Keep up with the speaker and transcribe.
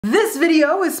This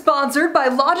video is sponsored by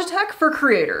Logitech for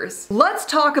creators. Let's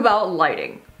talk about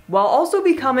lighting, while also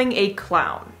becoming a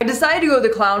clown. I decided to go the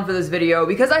clown for this video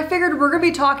because I figured we're gonna be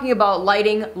talking about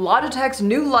lighting, Logitech's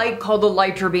new light called the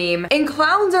Litra beam, and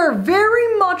clowns are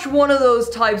very much one of those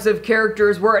types of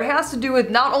characters where it has to do with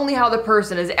not only how the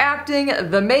person is acting,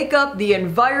 the makeup, the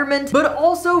environment, but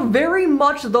also very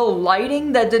much the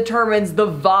lighting that determines the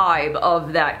vibe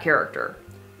of that character.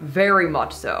 Very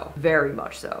much so. Very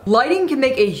much so. Lighting can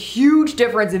make a huge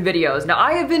difference in videos. Now,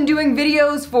 I have been doing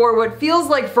videos for what feels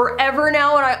like forever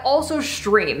now, and I also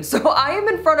stream. So I am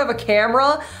in front of a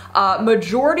camera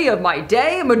majority of my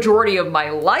day, majority of my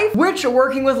life, which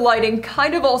working with lighting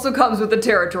kind of also comes with the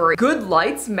territory. Good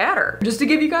lights matter. Just to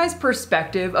give you guys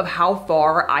perspective of how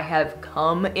far I have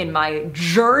come in my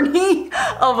journey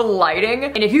of lighting.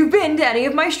 And if you've been to any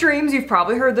of my streams, you've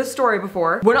probably heard this story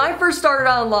before. When I first started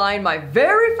online, my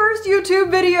very first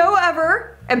YouTube video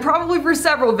ever, and probably for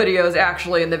several videos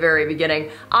actually in the very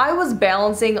beginning, I was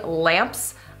balancing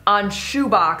lamps on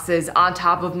shoeboxes on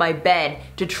top of my bed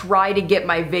to try to get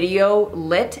my video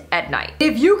lit at night.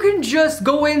 If you can just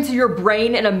go into your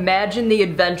brain and imagine the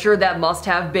adventure that must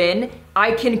have been,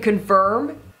 I can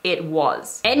confirm it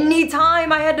was.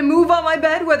 Anytime I had to move on my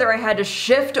bed, whether I had to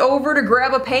shift over to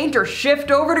grab a paint or shift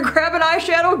over to grab an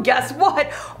eyeshadow, guess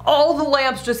what? All the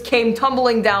lamps just came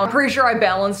tumbling down. I'm pretty sure I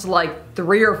balanced like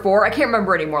 3 or 4. I can't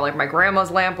remember anymore. Like my grandma's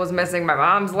lamp was missing, my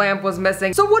mom's lamp was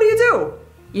missing. So what do?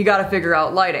 You gotta figure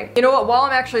out lighting. You know what, while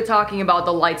I'm actually talking about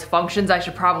the light's functions, I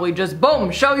should probably just,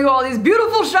 boom, show you all these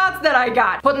beautiful shots that I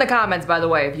got. Put in the comments, by the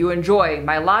way, if you enjoy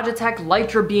my Logitech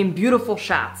Litra beam beautiful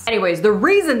shots. Anyways, the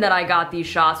reason that I got these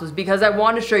shots was because I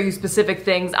wanted to show you specific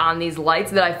things on these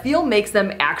lights that I feel makes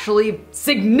them actually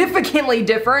significantly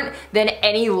different than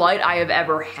any light I have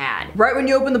ever had. Right when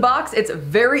you open the box, it's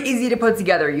very easy to put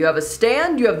together. You have a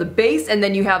stand, you have the base, and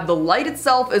then you have the light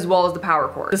itself as well as the power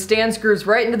cord. The stand screws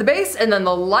right into the base, and then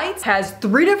the light has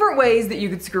 3 different ways that you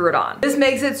could screw it on. This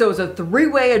makes it so it's a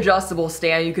 3-way adjustable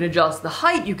stand. You can adjust the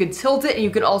height, you can tilt it, and you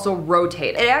can also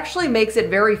rotate. It actually makes it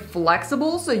very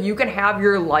flexible so you can have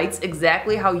your lights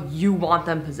exactly how you want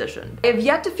them positioned. I have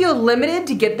yet to feel limited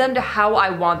to get them to how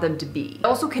I want them to be. I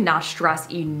also cannot stress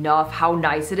enough how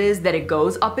nice it is that it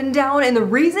goes up and down, and the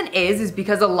reason is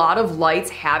because a lot of lights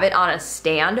have it on a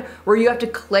stand where you have to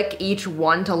click each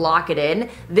one to lock it in.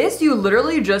 This, you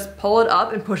literally just pull it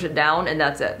up and push it down, and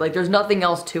that's it. Like, there's nothing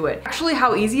else to it. Actually,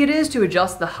 how easy it is to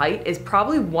adjust the height is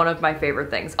probably one of my favorite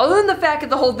things. Other than the fact that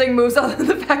the whole thing moves, other than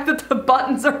the fact that the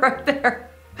buttons are right there,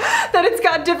 that it's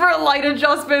got different light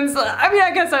adjustments. I mean,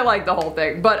 I guess I like the whole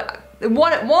thing, but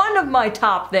one of my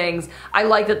top things, I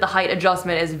like that the height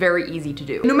adjustment is very easy to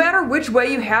do. No matter which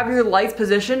way you have your lights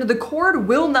positioned, the cord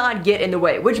will not get in the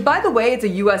way, which by the way, it's a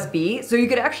USB, so you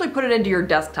could actually put it into your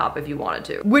desktop if you wanted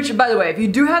to. Which, by the way, if you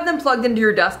do have them plugged into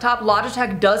your desktop,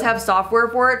 Logitech does have software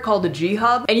for it called the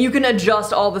G-Hub, and you can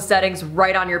adjust all the settings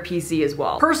right on your PC as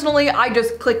well. Personally, I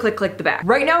just click the back.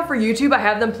 Right now for YouTube, I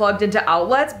have them plugged into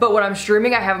outlets, but when I'm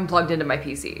streaming, I have them plugged into my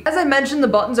PC. As I mentioned, the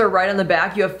buttons are right on the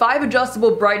back. You have 5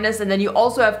 adjustable brightness, and then you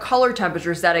also have color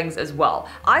temperature settings as well.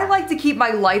 I like to keep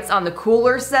my lights on the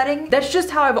cooler setting. That's just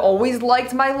how I've always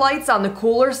liked my lights, on the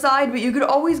cooler side, but you could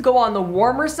always go on the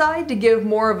warmer side to give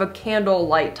more of a candle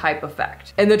light type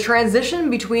effect. And the transition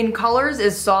between colors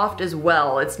is soft as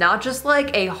well. It's not just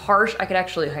like a harsh, I could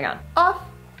actually, hang on, off,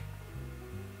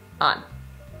 on.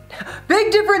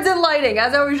 Big difference in lighting,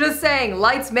 as I was just saying,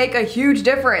 lights make a huge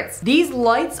difference. These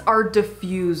lights are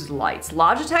diffused lights.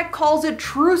 Logitech calls it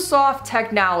true soft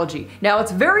technology. Now,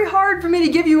 it's very hard for me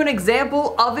to give you an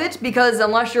example of it because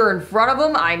unless you're in front of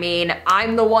them, I mean,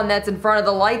 I'm the one that's in front of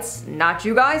the lights, not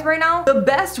you guys right now. The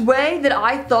best way that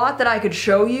I thought that I could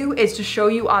show you is to show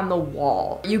you on the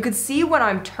wall. You could see when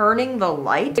I'm turning the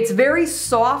light, it's very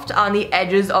soft on the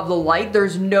edges of the light.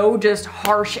 There's no just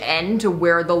harsh end to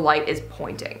where the light is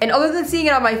pointing. And other than seeing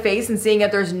it on my face and seeing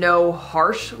that there's no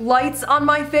harsh lights on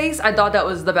my face, I thought that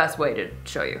was the best way to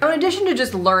show you. Now, in addition to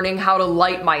just learning how to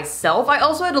light myself, I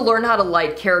also had to learn how to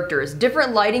light characters.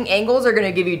 Different lighting angles are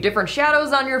gonna give you different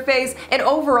shadows on your face, and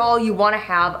overall, you wanna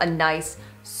have a nice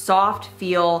soft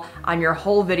feel on your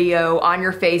whole video, on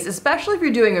your face, especially if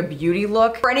you're doing a beauty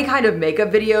look. For any kind of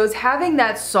makeup videos, having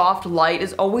that soft light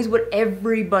is always what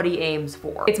everybody aims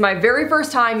for. It's my very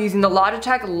first time using the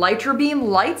Logitech Litra beam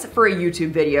lights for a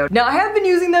YouTube video. Now, I have been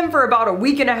using them for about a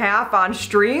week and a half on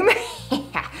stream.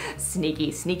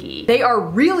 Sneaky, sneaky. They are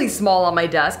really small on my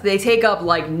desk. They take up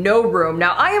like no room.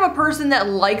 Now, I am a person that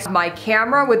likes my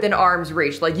camera within arm's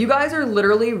reach. Like, you guys are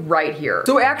literally right here.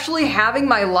 So actually having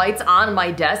my lights on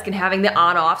my desk and having the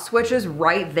on-off switches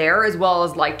right there, as well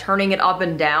as like turning it up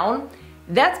and down,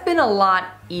 that's been a lot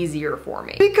easier for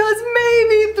me. Because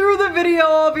maybe through the video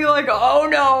I'll be like, oh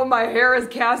no, my hair is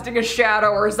casting a shadow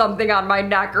or something on my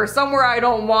neck or somewhere I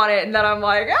don't want it, and then I'm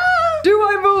like, do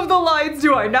I move the lights?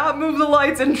 Do I not move the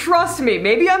lights? And trust me,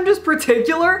 maybe I'm just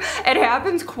particular. It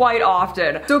happens quite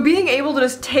often. So being able to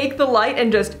just take the light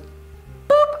and just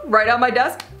boop right on my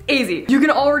desk, easy. You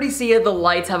can already see it, the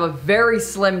lights have a very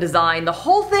slim design. The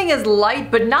whole thing is light,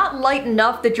 but not light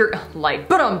enough that you're light.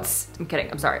 But I'm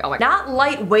kidding, I'm sorry. Oh my, not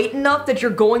lightweight enough that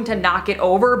you're going to knock it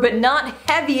over, but not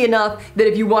heavy enough that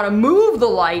if you want to move the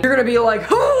light, you're gonna be like,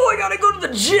 oh, I gotta go to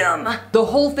the gym. The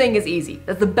whole thing is easy.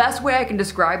 That's the best way I can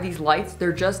describe these lights.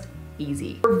 They're just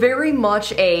easy. They're very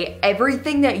much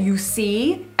everything that you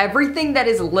see, everything that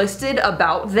is listed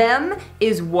about them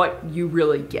is what you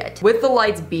really get. With the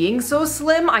lights being so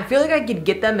slim, I feel like I could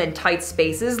get them in tight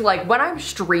spaces. Like when I'm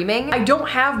streaming, I don't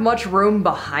have much room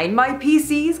behind my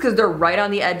PCs because they're right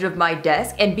on the edge of my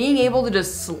desk, and being able to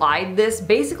just slide this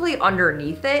basically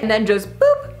underneath it and then just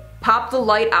boop, pop the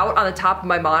light out on the top of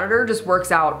my monitor just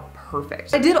works out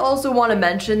perfect. I did also want to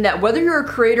mention that whether you're a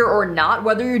creator or not,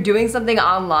 whether you're doing something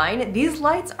online, these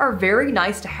lights are very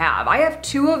nice to have. I have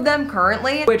 2 of them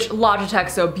currently, which Logitech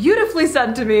so beautifully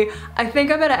sent to me. I think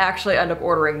I'm gonna actually end up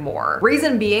ordering more.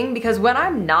 Reason being, because when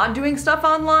I'm not doing stuff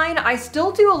online, I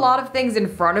still do a lot of things in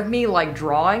front of me, like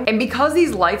drawing, and because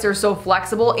these lights are so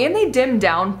flexible and they dim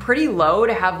down pretty low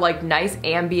to have like nice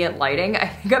ambient lighting, I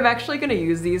think I'm actually gonna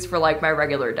use these for like my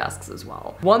regular desks as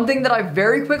well. One thing that I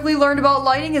very quickly learned about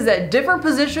lighting is that different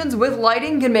positions with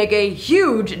lighting can make a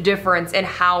huge difference in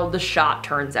how the shot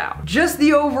turns out. Just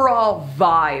the overall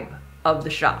vibe of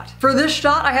the shot. For this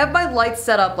shot, I have my lights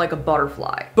set up like a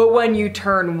butterfly. But when you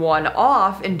turn one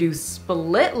off and do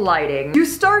split lighting, you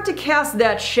start to cast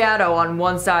that shadow on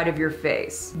one side of your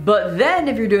face. But then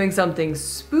if you're doing something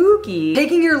spooky,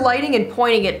 taking your lighting and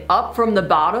pointing it up from the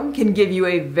bottom can give you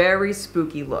a very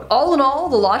spooky look. All in all,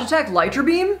 the Logitech Litra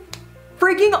Beam,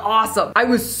 freaking awesome. I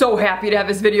was so happy to have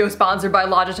this video sponsored by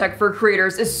Logitech for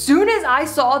Creators. As soon as I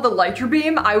saw the Litra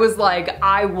Beam, I was like,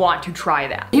 I want to try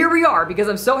that. Here we are, because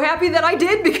I'm so happy that I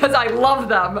did, because I love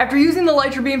them. After using the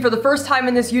Litra Beam for the first time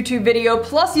in this YouTube video,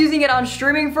 plus using it on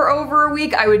streaming for over a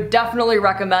week, I would definitely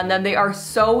recommend them. They are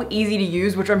so easy to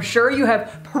use, which I'm sure you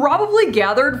have probably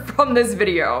gathered from this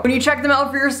video. When you check them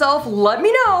out for yourself, let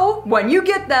me know when you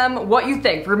get them what you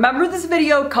think. Remember this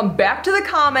video, come back to the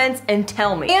comments and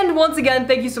tell me. And once again,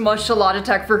 thank you so much to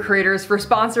Logitech for Creators for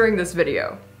sponsoring this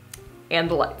video. And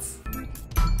the lights.